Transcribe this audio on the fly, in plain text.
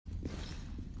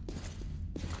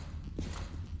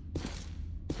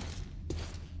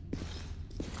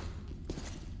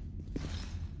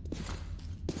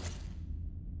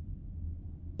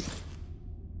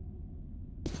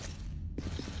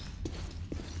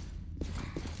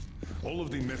All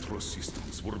of the metro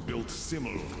systems were built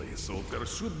similarly, so there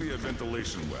should be a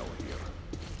ventilation well here.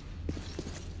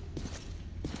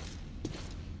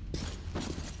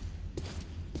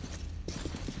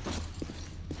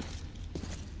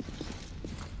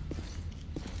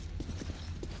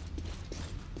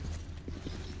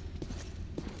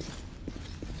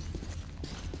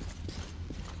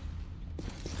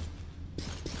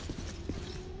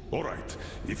 All right,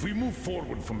 if we move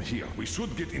forward from here, we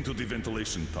should get into the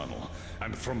ventilation tunnel,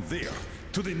 and from there,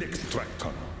 to the next track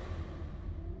tunnel.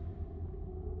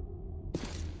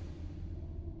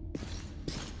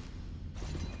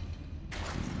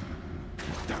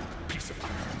 That piece of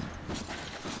iron.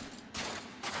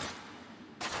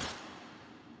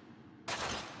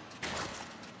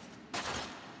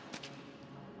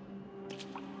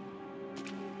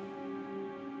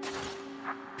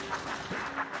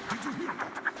 Did you hear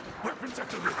that? Weapons at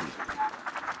the ready.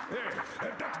 Hey,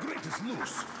 that grate is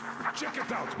loose. Check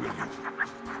it out, will you?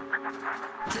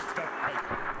 Check that pipe.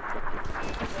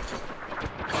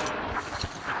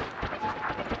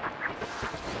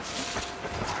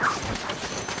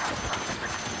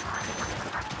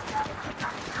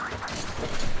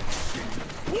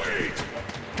 Wait!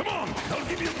 Come on, I'll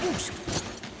give you a boost.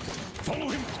 Follow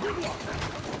him. Good luck.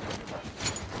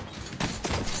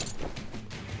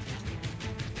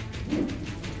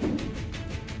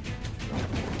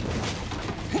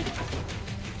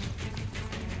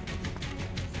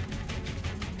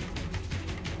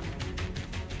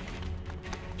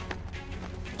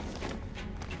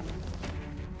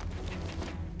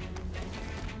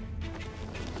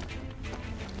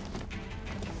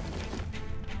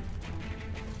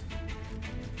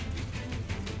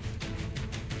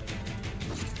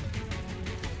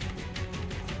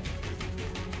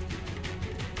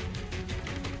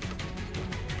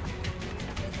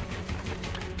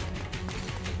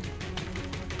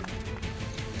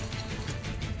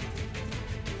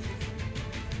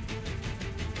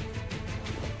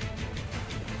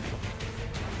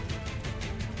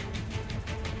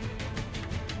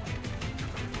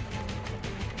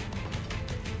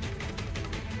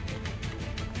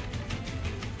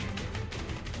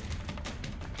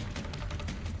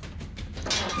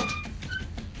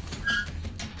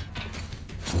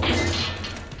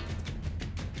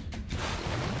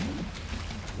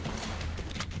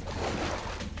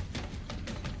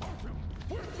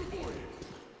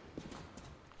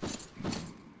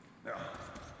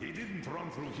 He didn't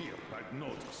run through here, I'd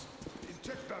notice.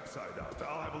 Check that side out.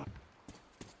 I'll have a...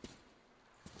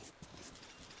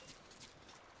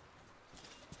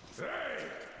 Hey!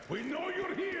 We know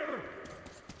you're here!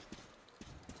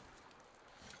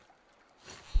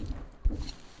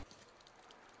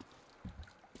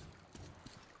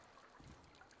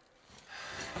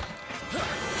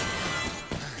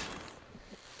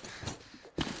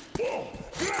 Whoa!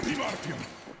 Grab him, Artyom!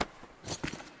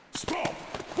 Stop!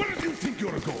 Where do you think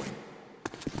you're going?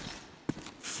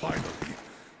 Finally.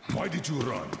 Why did you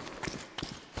run?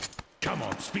 Come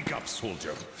on, speak up,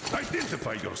 soldier.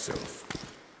 Identify yourself.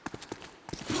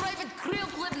 Private Kryl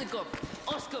Klebnikov,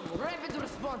 Oscom, Rapid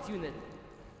Response Unit.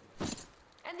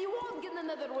 And you won't get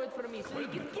another word from me, so you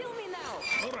can kill me now.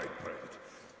 All right, Private.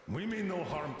 We mean no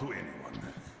harm to anyone.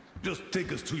 Just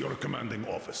take us to your commanding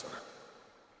officer.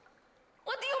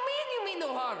 What do you mean you mean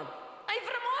no harm? I'm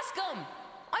from Oscom.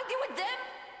 Aren't you with them?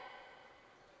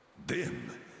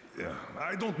 Them? Yeah,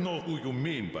 I don't know who you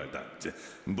mean by that.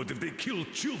 But if they kill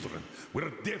children, we're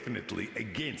definitely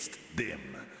against them.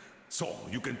 So,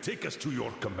 you can take us to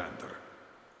your commander.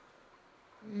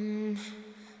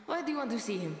 Why do you want to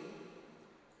see him?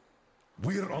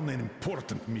 We're on an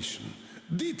important mission,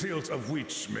 details of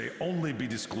which may only be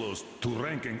disclosed to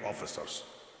ranking officers.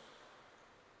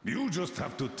 You just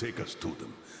have to take us to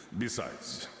them.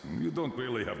 Besides, you don't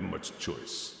really have much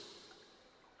choice.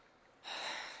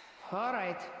 All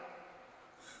right.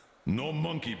 No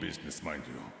monkey business, mind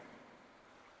you.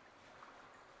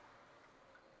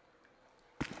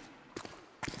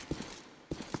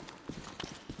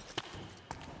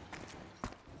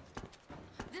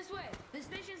 This way. The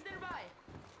station's nearby.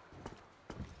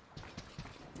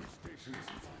 Which station is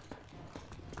it?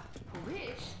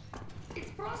 Which?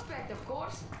 It's Prospect, of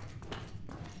course.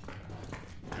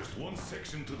 Just one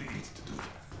section to the Institute.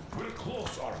 We're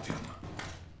close, Artyom.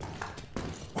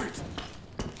 Wait!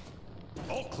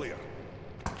 All clear.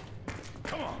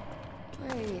 Come on.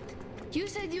 Wait. You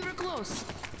said you were close.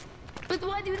 But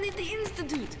why do you need the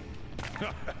Institute?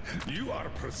 You are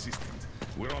persistent.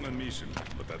 We're on a mission,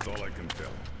 but that's all I can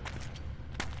tell.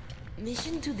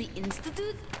 Mission to the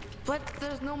Institute? But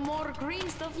there's no more green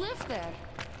stuff left there.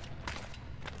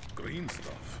 Green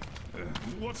stuff?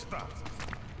 What's that?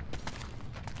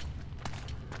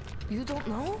 You don't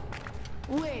know?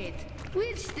 Wait,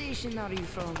 which station are you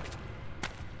from?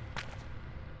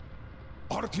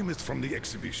 Artyom is from the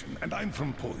exhibition, and I'm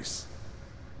from police.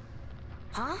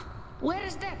 Huh? Where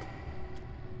is that?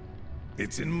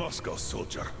 It's in Moscow,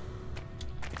 soldier.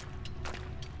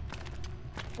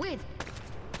 Wait,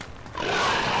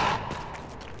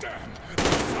 Damn!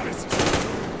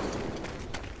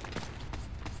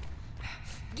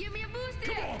 give me a boost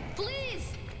here,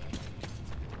 please!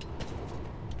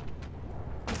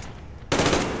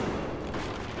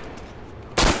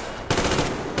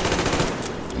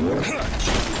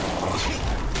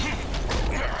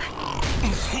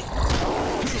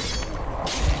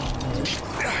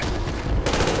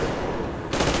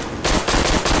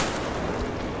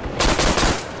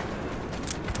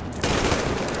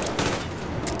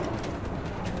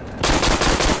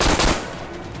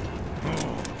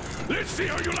 Let's see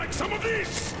how you like some of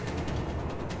this!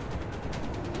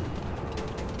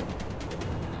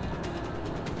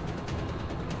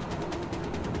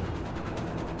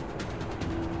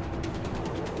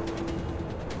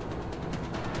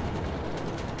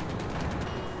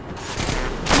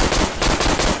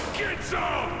 Get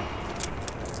some!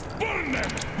 Burn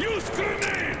them! Use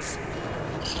grenades!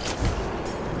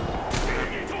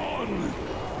 Bring it on!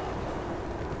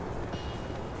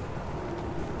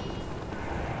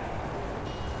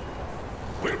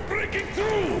 We're breaking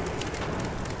through!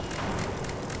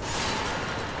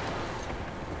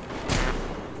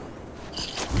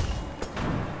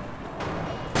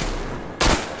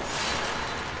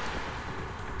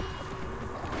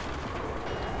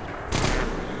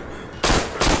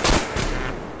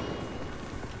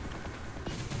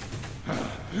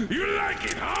 You like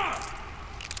it, huh?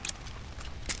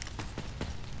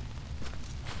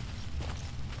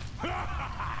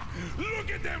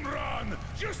 Look at them run!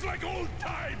 Just like old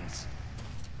times!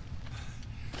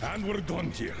 And we're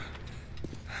done here.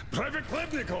 Private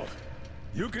Klebnikov,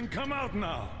 you can come out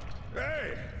now.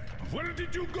 Hey, where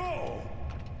did you go?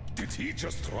 Did he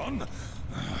just run?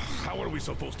 How are we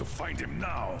supposed to find him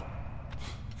now?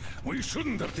 We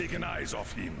shouldn't have taken eyes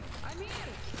off him. I'm here!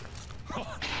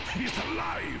 He's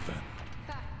alive!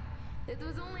 Ha! It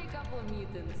was only a couple of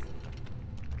mutants.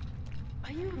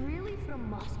 Are you really from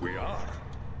Moscow? We are.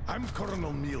 I'm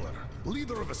Colonel Miller,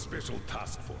 leader of a special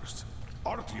task force.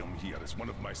 Artyom here is one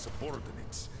of my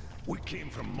subordinates. We came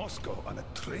from Moscow on a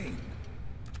train.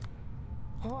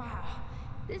 Wow,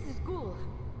 this is cool.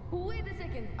 Wait a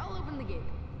second, I'll open the gate.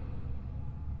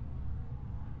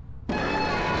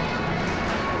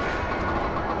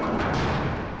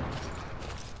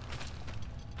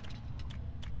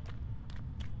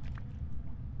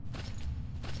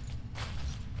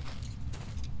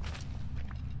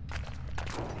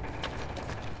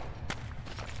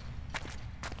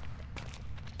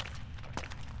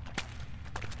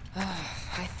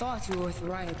 I thought you were with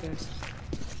rioters.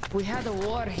 We had a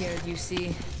war here, you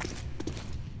see.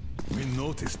 We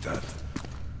noticed that.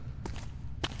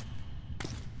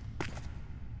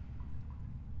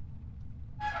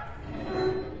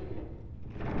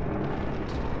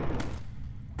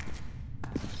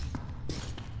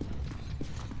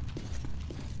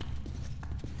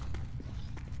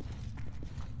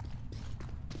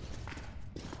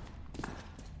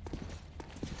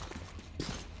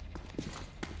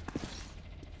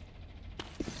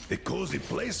 A cozy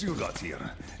place you got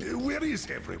here. Where is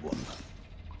everyone?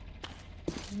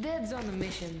 Dead's on a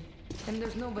mission, and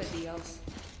there's nobody else.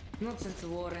 Not since the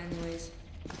war, anyways.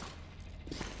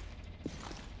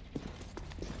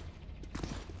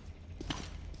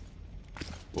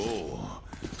 Oh,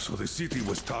 so the city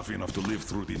was tough enough to live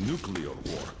through the nuclear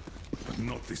war, but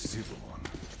not the civil one.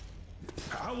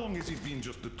 How long has it been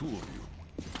just the two of you?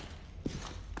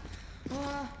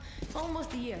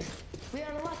 Almost a year. We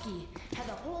are lucky. Had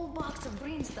a whole box of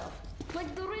green stuff.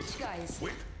 Like the rich guys.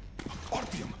 Wait,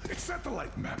 Artyom, a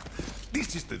satellite map.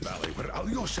 This is the valley where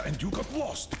Alyosha and you got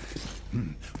lost.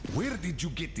 Where did you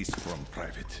get this from,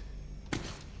 Private?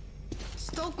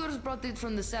 Stokers brought it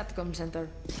from the Satcom Center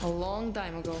a long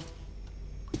time ago.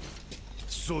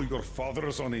 So your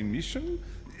father's on a mission?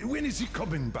 When is he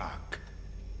coming back?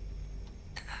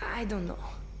 I don't know.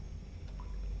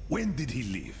 When did he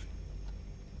leave?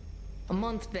 A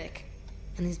month back.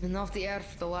 And he's been off the air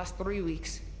for the last 3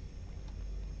 weeks.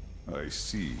 I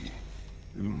see.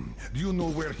 Do you know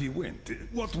where he went?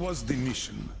 What was the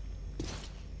mission?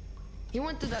 He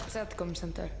went to that Satcom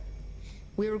Center.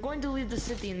 We were going to leave the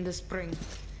city in the spring.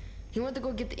 He went to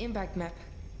go get the impact map.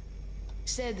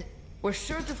 Said, we're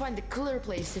sure to find a clear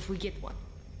place if we get one.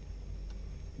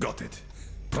 Got it.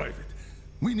 Private,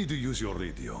 we need to use your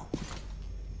radio.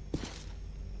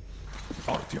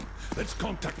 Artyom, let's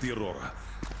contact the Aurora.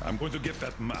 I'm going to get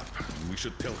that map. We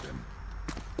should tell them.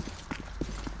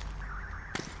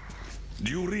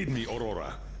 Do you read me,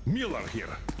 Aurora? Miller here.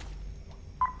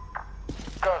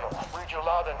 Colonel, read you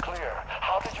loud and clear.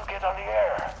 How did you get on the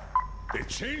air? A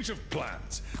change of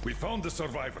plans. We found the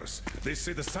survivors. They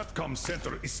say the SATCOM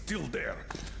center is still there.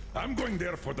 I'm going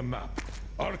there for the map.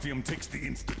 Artyom takes the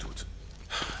Institute.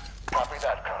 Copy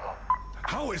that, Colonel.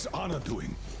 How is Anna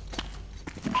doing?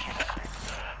 She's asleep.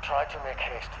 Try to make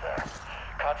haste there.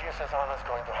 Katya says Anna's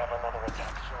going to have another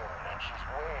attack soon, and she's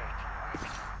way too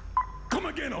weak. Come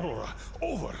again, Aurora.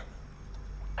 Over.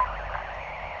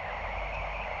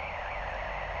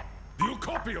 Do you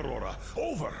copy, Aurora?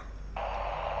 Over.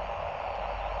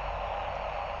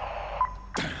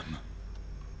 Damn.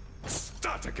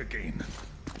 Static again.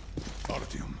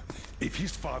 Artyom, if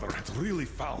his father had really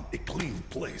found a clean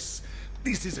place,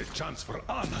 this is a chance for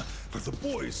Anna, for the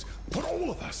boys, for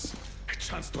all of us. A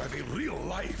chance to have a real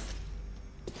life.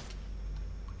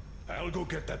 I'll go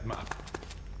get that map.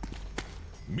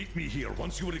 Meet me here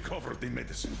once you recover the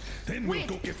medicine. Then we'll Wait,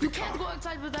 go get the you car. can't go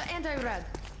outside with the anti-rad.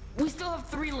 We still have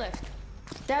 3 left.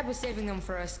 Dad was saving them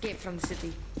for our escape from the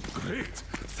city. Great,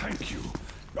 thank you.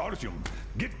 Artyom,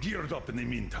 get geared up in the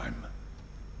meantime.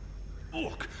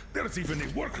 Look, there's even a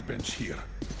workbench here.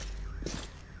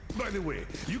 By the way,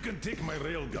 you can take my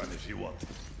railgun if you want.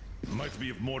 Might be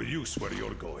of more use where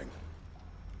you're going.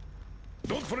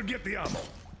 Don't forget the ammo.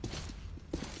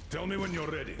 Tell me when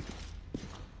you're ready.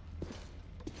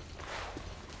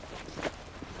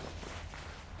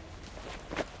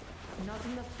 Not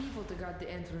enough people to guard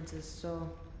the entrances, so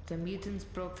the mutants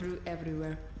broke through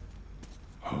everywhere.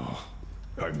 Oh,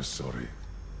 I'm sorry.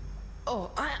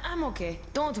 Oh, I'm okay.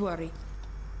 Don't worry.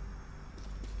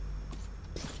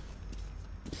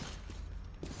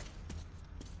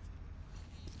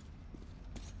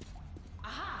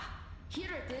 Aha! Here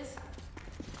it is.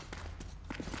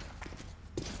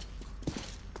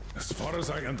 As far as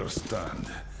I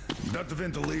understand, that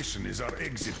ventilation is our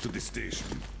exit to the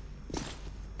station.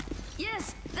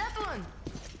 Yes, that one!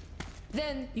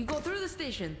 Then you go through the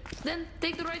station, then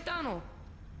take the right tunnel.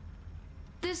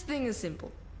 This thing is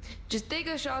simple. Just take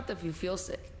a shot if you feel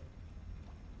sick.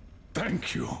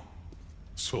 Thank you.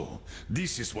 So,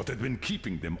 this is what had been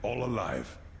keeping them all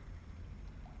alive.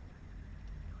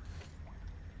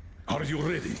 Are you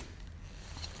ready?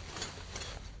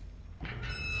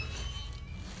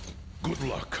 Good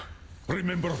luck.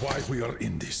 Remember why we are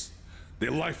in this. The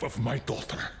life of my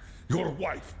daughter, your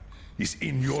wife, is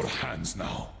in your hands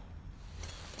now.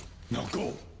 Now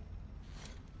go.